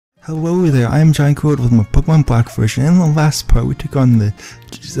Hello there, I'm GiantGrotle with my Pokemon Black version. In the last part, we took on the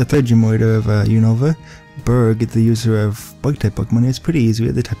third gym leader of Unova, Berg, the user of Bug-type Pokemon. It's pretty easy, we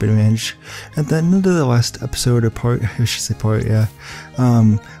had the type advantage. At the end of the last episode, or part, I should say part, yeah,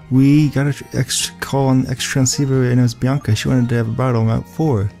 we got an extra call on the extra transceiver, and it was Bianca. She wanted to have a battle on Route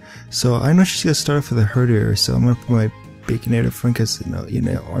 4. So I know she's going to start off with a herder, so I'm going to put my Baconator front because,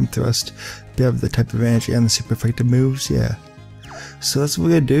 arm thrust, we have the type advantage and the super effective moves, yeah. So that's what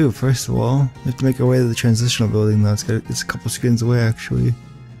we're gonna do. First of all, we have to make our way to the transitional building though. It's a couple screens away actually.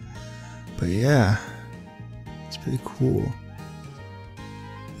 But yeah, it's pretty cool.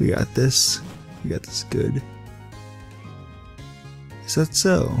 We got this. We got this good. Is that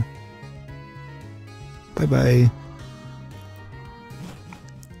so? Bye bye.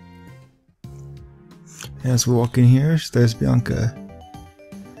 As we walk in here, there's Bianca.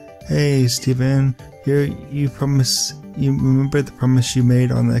 Hey Steven, you remember the promise you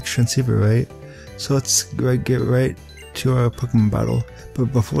made on the extra transceiver, right? So let's get right to our Pokemon battle.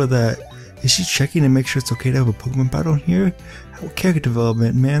 But before that, is she checking to make sure it's okay to have a Pokemon battle here? Character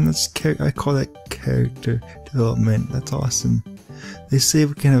development, man. I call that character development. That's awesome. They say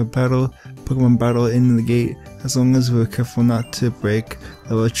we can have a Pokemon battle in the gate as long as we're careful not to break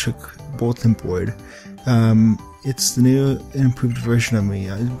the electric bulletin board. It's the new and improved version of me.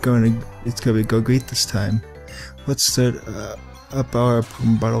 It's gonna go great this time. Let's start up our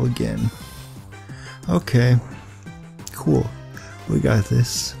Pokemon battle again. Okay, cool. We got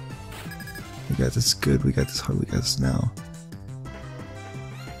this. We got this good. We got this hard. We got this now.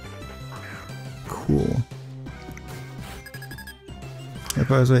 Cool.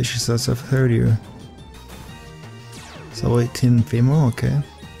 If I was right, she starts off 30. So 18 female. Okay.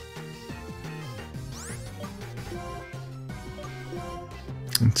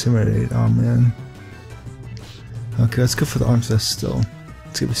 Intimidate. Oh man. Okay, let's go for the arm thrust still.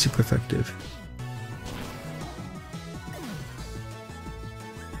 It's gonna be super effective.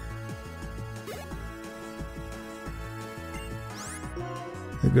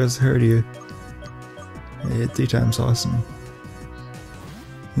 There goes the Herdier. Yeah, hit 3 times, awesome.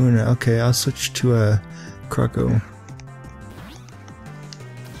 Luna, okay, I'll switch to Croco.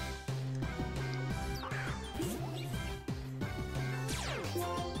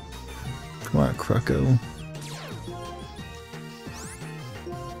 Come on, Croco.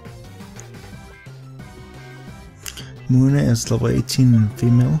 Muna is level 18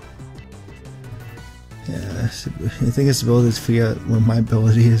 female. Yeah, I think its ability is to figure out what my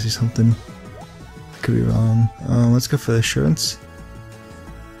ability is or something. I could be wrong. Let's go for the assurance.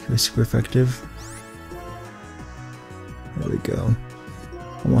 Could be super effective. There we go.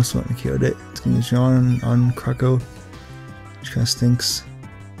 Almost went and killed it. It's gonna be on Croco, which kinda stinks.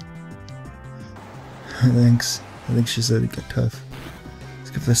 Thanks. I think she said it got tough.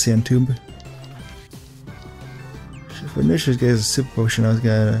 Let's go for the sand tube. If I knew she was getting a super potion, I was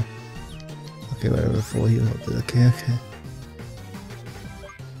gonna. Okay, whatever, full heal. Okay.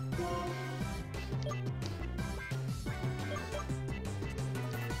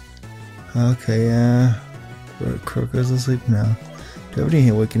 Okay, yeah. Croco's asleep now. Do I have any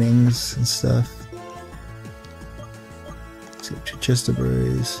awakenings and stuff? Let's get 2 chest of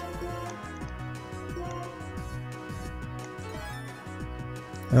berries.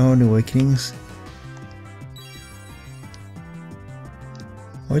 I don't have any awakenings.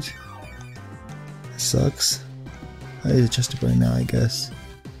 What? That sucks. I need to adjust it right now, I guess.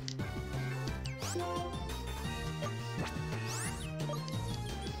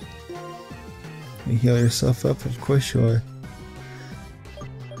 You heal yourself up? Of course you are.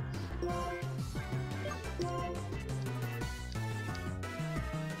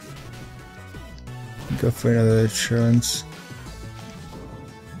 Go for another assurance.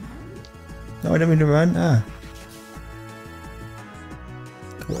 No, I didn't mean to run. Ah.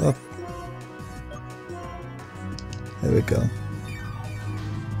 Go up. There we go.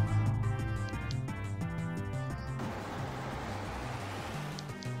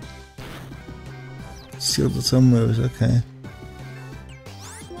 Sealed with some moves, okay.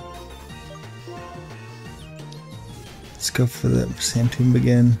 Let's go for the sand tomb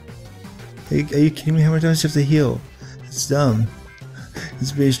again. Are you kidding me? How many times do you have to heal? It's dumb.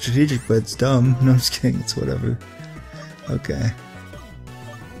 It's very strategic, but it's dumb. No, I'm just kidding. It's whatever. Okay.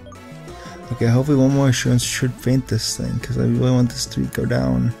 Okay, hopefully one more assurance should faint this thing, because I really want this to go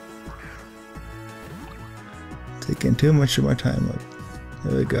down. Taking too much of my time up.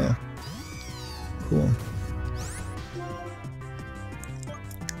 There we go. Cool.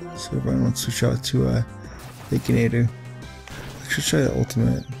 So everyone wants to switch out to Baconator. I should try the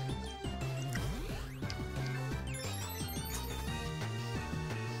ultimate.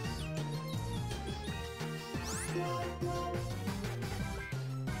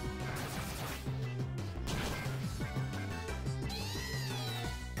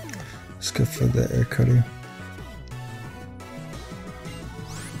 Let's go for the air cutter.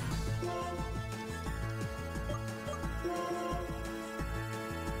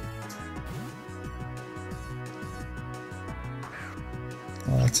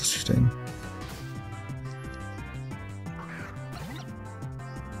 Oh, that's interesting.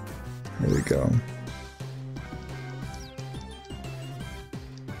 There we go.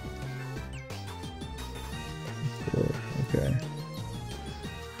 Okay.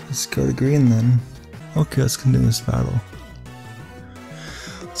 Let's go to green then. Okay, let's continue this battle.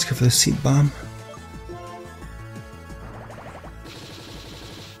 Let's go for the seed bomb.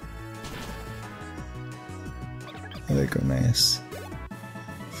 There we go, nice.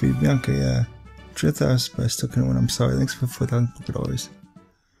 Feed Bianca, yeah. Sure that was, but I still couldn't win. I'm sorry. Thanks for 4,000 $4.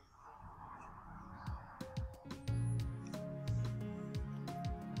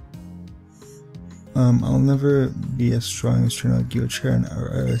 I'll never be as strong as Giant or Cheren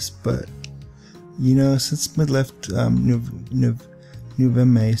or Iris, but you know, since we left New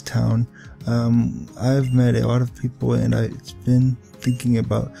Vemme's town, I've met a lot of people, and I've been thinking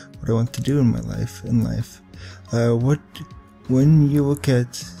about what I want to do in my life. When you look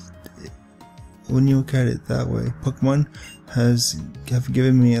at it that way, Pokemon have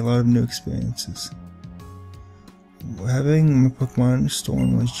given me a lot of new experiences. Having my Pokemon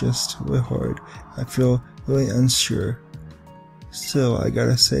stolen was just really hard. I feel really unsure. Still, I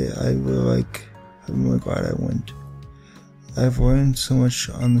gotta say, I'm really glad I went. I've learned so much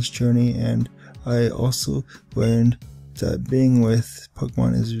on this journey, and I also learned that being with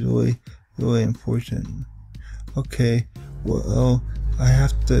Pokemon is really, really important. Okay, well, I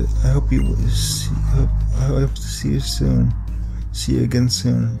hope to see you soon. See you again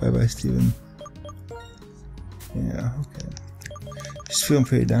soon. Bye bye, Steven. Yeah, okay. Just feeling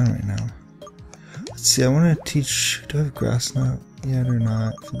pretty down right now. Let's see, I want to teach. Do I have grass knot yet or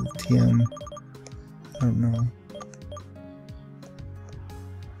not for the TM? I don't know.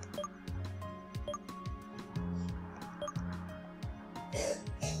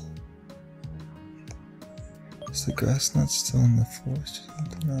 Is the grass knot still in the forest or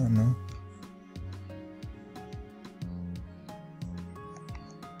something? I don't know.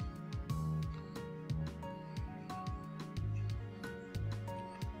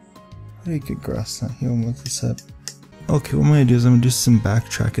 How do you get grass knot here? I'm gonna look this up. Okay, what I'm gonna do is I'm gonna do some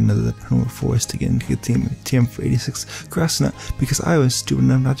backtrack into the Penwood Forest again to get the TM for 86 grass knot because I was stupid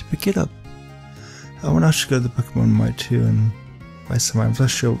enough not to pick it up. I want to actually go to the Pokemon Mart too and buy some items. I'm not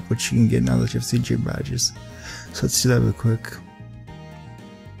sure what you can get now that you have CJ badges. So let's do that real quick. I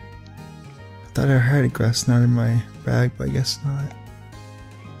thought I had a grass knot in my bag, but I guess not.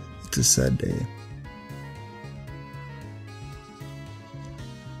 It's a sad day.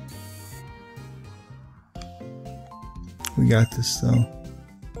 We got this though.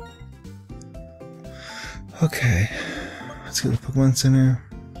 Okay, let's go to the Pokemon Center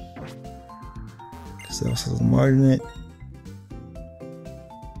because that also has a Mart in it.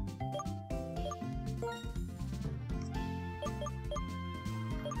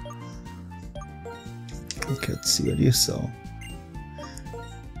 Okay, let's see, what do you sell?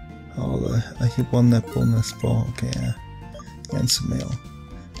 Oh, I keep one nipple in this ball. Okay, yeah, and some mail.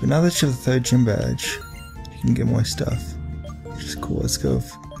 But now that you have the 3rd gym badge, you can get more stuff. Which is cool. Let's go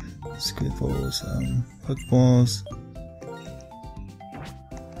those Pokeballs.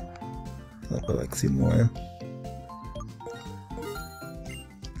 I'd like to see more.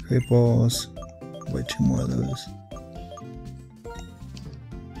 Great balls. Wait, 2 more of those.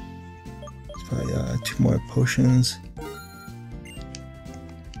 Probably 2 more potions.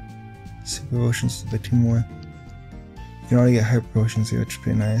 Super potions, like 2 more. You can already get hyper potions here, which is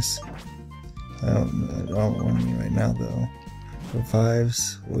pretty nice. I don't want any right now though. For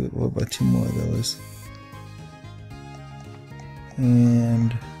 5s, what about 2 more of those?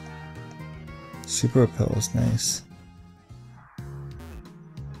 And super repel is nice.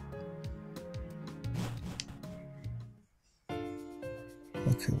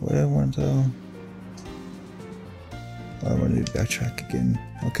 Okay, what do I want though? Oh, I want to backtrack again.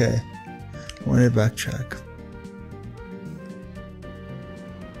 Okay, I want to backtrack.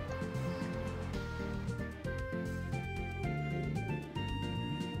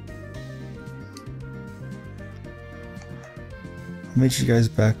 I'll meet you guys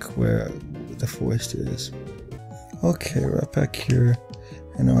back where the forest is. Okay, right back here.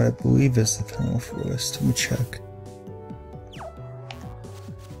 I know what I believe is the Penwood Forest. Let me check.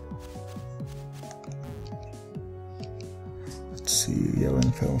 Let's see. Yeah, we're in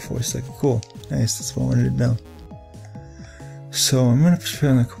the Penwood Forest. Like, cool. Nice. That's what I wanted to know. So I'm gonna put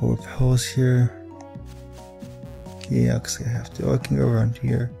on a couple of repels here. Yeah, because I have to. Oh, I can go around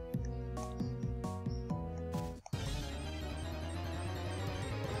here.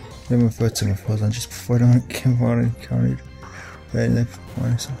 Let me put some repels on just before I don't get encountered by an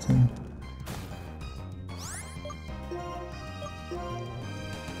Pokemon or something.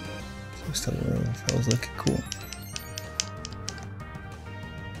 Just have a repels looking cool.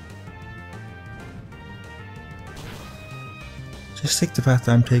 Just take the path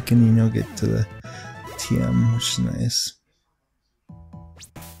I'm taking and you'll get to the TM, which is nice.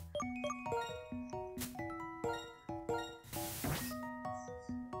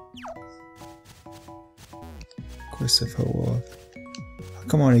 Of course I fell off. Oh,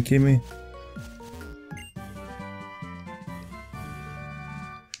 come on, are you kidding me?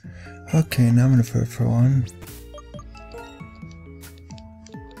 Okay, now I'm gonna put it for one.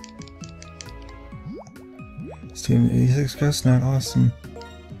 Team 86 guys, not awesome.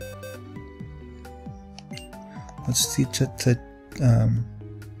 Let's teach it to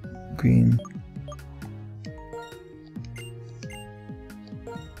green.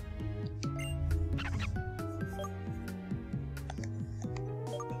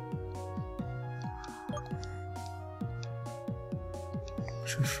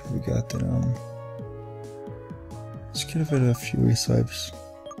 We got that. Let's give it a few reswipes.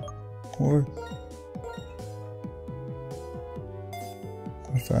 Or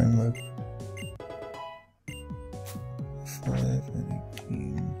Fine Whip. 5 and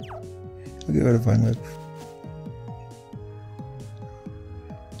 18. I'll get rid of Vine Whip.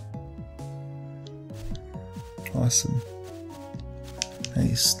 Awesome.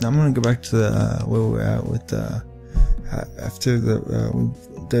 Nice. Now I'm gonna go back to the where we're at with after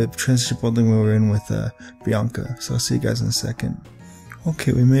the transition building where we're in with Bianca. So I'll see you guys in a second.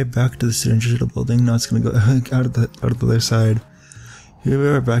 Okay, we made it back to the transitional building. Now it's gonna go out of the other side. Here we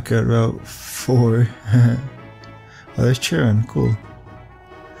are back at Route 4. Oh, there's Cheren, cool.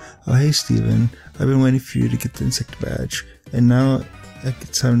 Oh, hey Steven, I've been waiting for you to get the insect badge, and now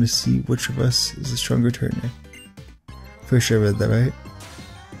it's time to see which of us is the stronger trainer. Pretty sure I read that right.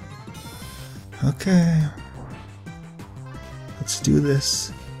 Okay. Let's do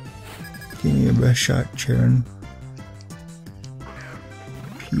this. Give me your best shot, Cheren.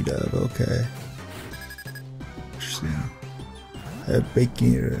 P-Dub, okay. Interesting.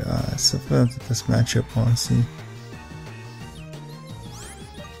 Baking it, so far that's the best matchup, honestly.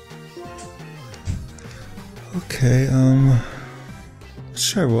 Okay, let's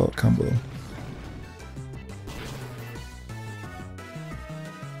try a roll-out combo.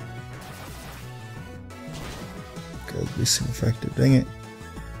 Gotta be super effective, dang it.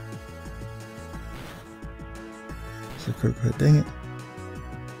 So critical hit, dang it.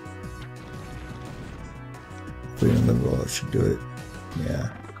 Putting on the roll-out should do it. Yeah.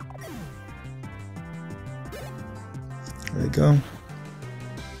 There we go.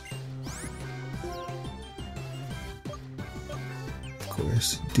 Of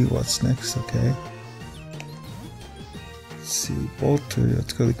course. Do what's next, okay. Let's see. Bolt or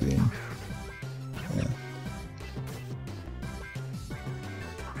let's go to green. Yeah.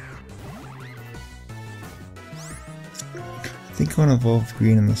 I think I want to evolve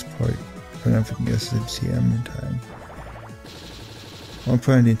green in this part. I don't know if I can get some TM in time. I'm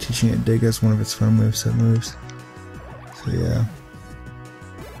probably teaching it Dig as one of its fun moves, set moves. So yeah.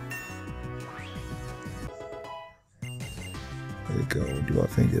 There we go. Do I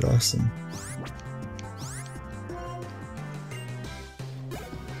think it awesome?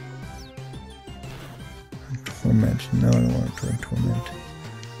 Torment. No, I don't want to torment.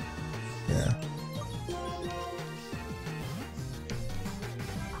 Yeah.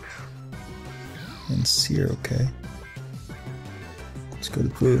 And Sear, okay. Let's go to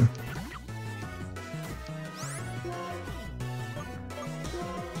blue.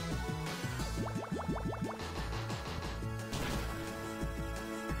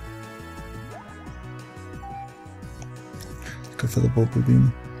 Go for the Bulba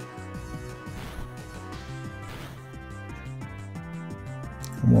Beam.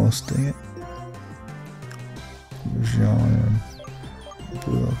 Almost, dang it. Jean.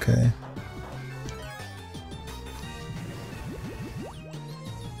 Blue, okay.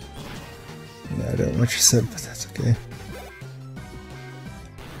 Yeah, I don't know what you said, but that's okay.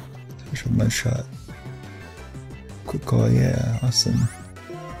 Special mud shot. Quick call, yeah, awesome.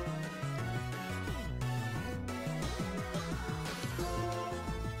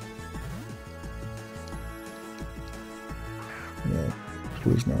 Yeah,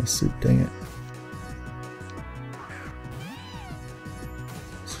 blue's now soup, dang it.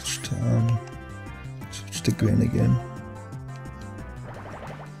 Switch to green again.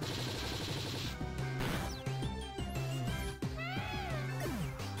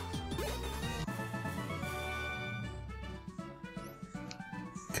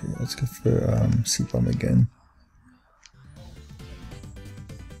 Okay, let's go for Seed Bomb again.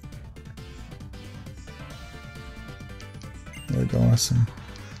 There we go, awesome.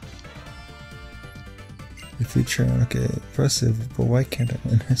 If we Cheren, okay, impressive, but why can't I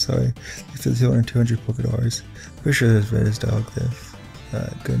win? Sorry, if it's 200 Pokédollars. Pretty sure there's red as dog there.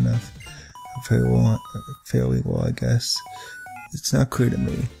 Good enough. Fairly well, I guess. It's not clear to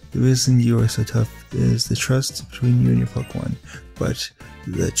me. The reason you are so tough is the trust between you and your Pokemon, but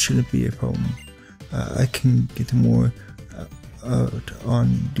that shouldn't be a problem. I can get more out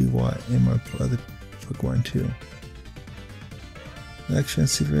on DY and my other Pokemon too. The next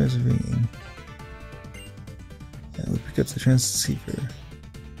transceiver is ringing. Yeah, we pick up the transceiver.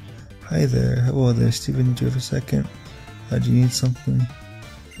 Hi there. Hello there, Steven. Do you have a second? Do you need something?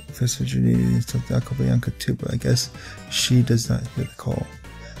 First Virginia needs something. I'll call Bianca too, but I guess she does not hear the call.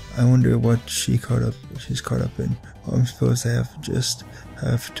 I wonder what she's caught up in. Well, I'm supposed I have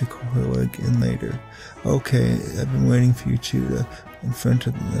to call her in later. Okay, I've been waiting for you two in front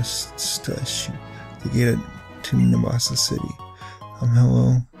of the gate to Nimbasa City.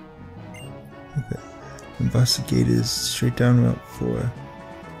 Hello. Okay. Nimbasa Gate is straight down Route 4.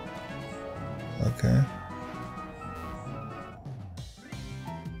 Okay.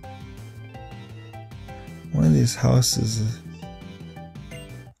 One of these houses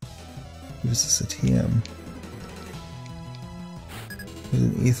gives us a TM. There's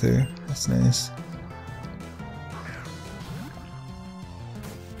an ether, that's nice.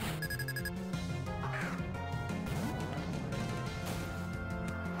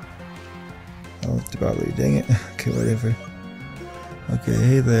 Oh, Debali, dang it. Okay, whatever. Okay,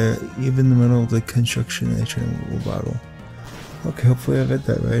 hey there. Even in the middle of the construction, I try a little bottle. Okay, hopefully I read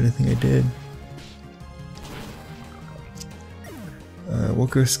that right. I think I did.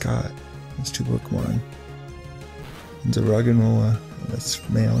 Walker Scott. That's 2 Pokemon. And Zaraganola. That's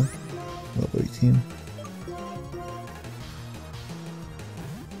male. Level 18.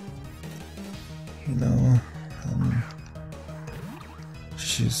 You know,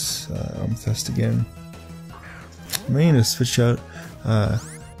 she's Amethyst again. I may need to switch out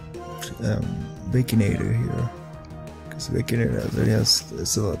Baconator here. Because Baconator already has,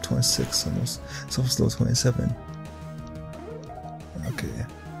 it's level 26 almost. It's almost level 27. Okay.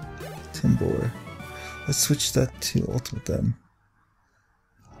 Timbor. Let's switch that to Ultimate then.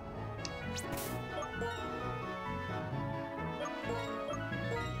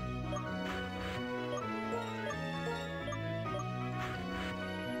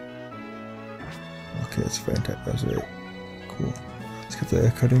 Okay, it's fire type, that was right. Cool. Let's get the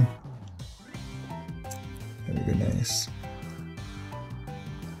air cutting. There we go, nice.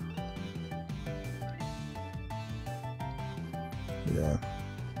 Yeah.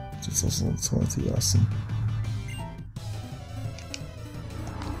 It's also 23, awesome.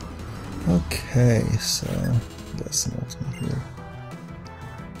 Okay, so got some ultimate here.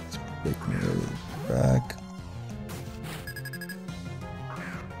 Let's break me back.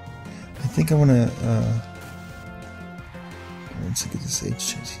 I think I wanna let's get this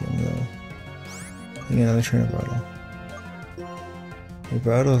HTM though. I think another trainer battle. A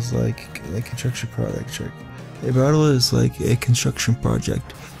battle is like a construction project. A battle is like a construction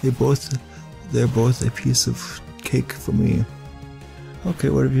project. They're both a piece of cake for me. Okay,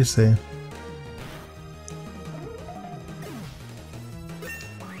 whatever you say.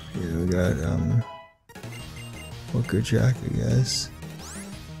 Here we got Walker Jack, I guess.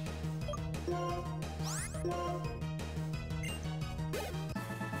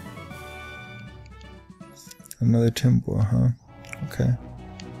 Another Timbor, huh? Okay.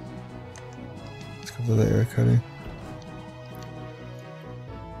 Let's go for the air cutter.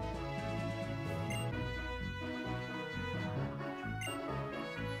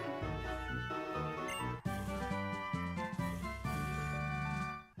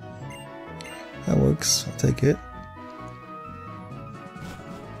 That works, I'll take it.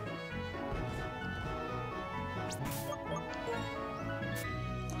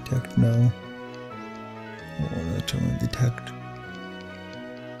 Detect, no. I don't want to turn on detect.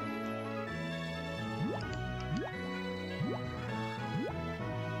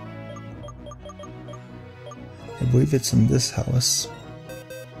 I believe it's in this house.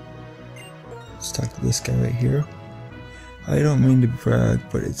 Let's talk to this guy right here. I don't mean to brag,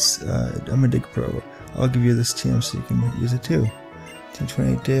 but it's I'm a dig pro. I'll give you this TM so you can use it too. Team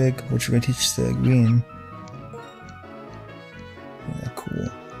 28 dig, what you're gonna teach the green. Yeah, cool.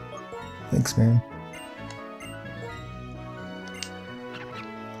 Thanks, man.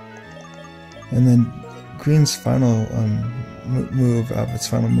 And then green's final its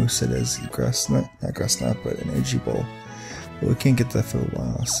final moveset is not grass knot, but an energy ball. But we can't get that for a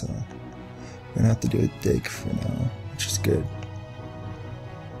while, so we're gonna have to do a dig for now, which is good.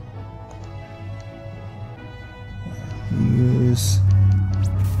 Use.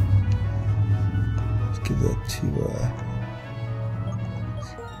 Let's give that to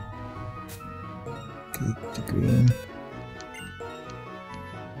give it to green.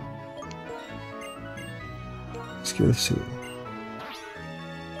 Let's give it to.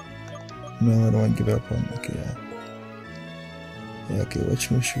 No, I don't want to give up on. Okay, yeah. Yeah, okay,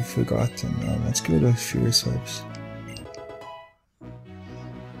 which moves we forgotten? Let's give it a Furious Wipes.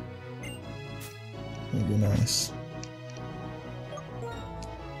 That'd be nice.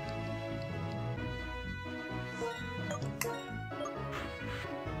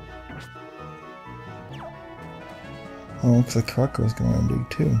 Oh, looks like Krako's going to dig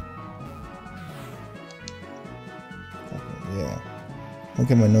too. Okay, yeah. Look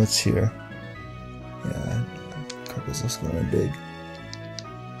at my notes here. Yeah, Krako's also going to dig.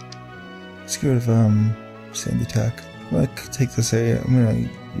 Let's get rid of Sand Attack. I'm gonna take this area. I'm gonna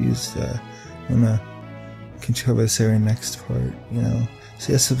use I'm gonna cover this area next part. You know.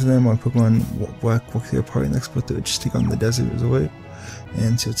 So yeah, some of them are Pokemon walk their party next, but they would just take on the desert resort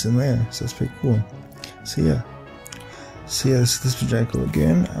and see what's in there. So that's pretty cool. So yeah. This is GiantGrotle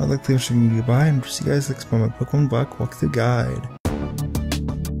again. I would like to wish you goodbye and see you guys next time on my Pokemon walkthrough guide.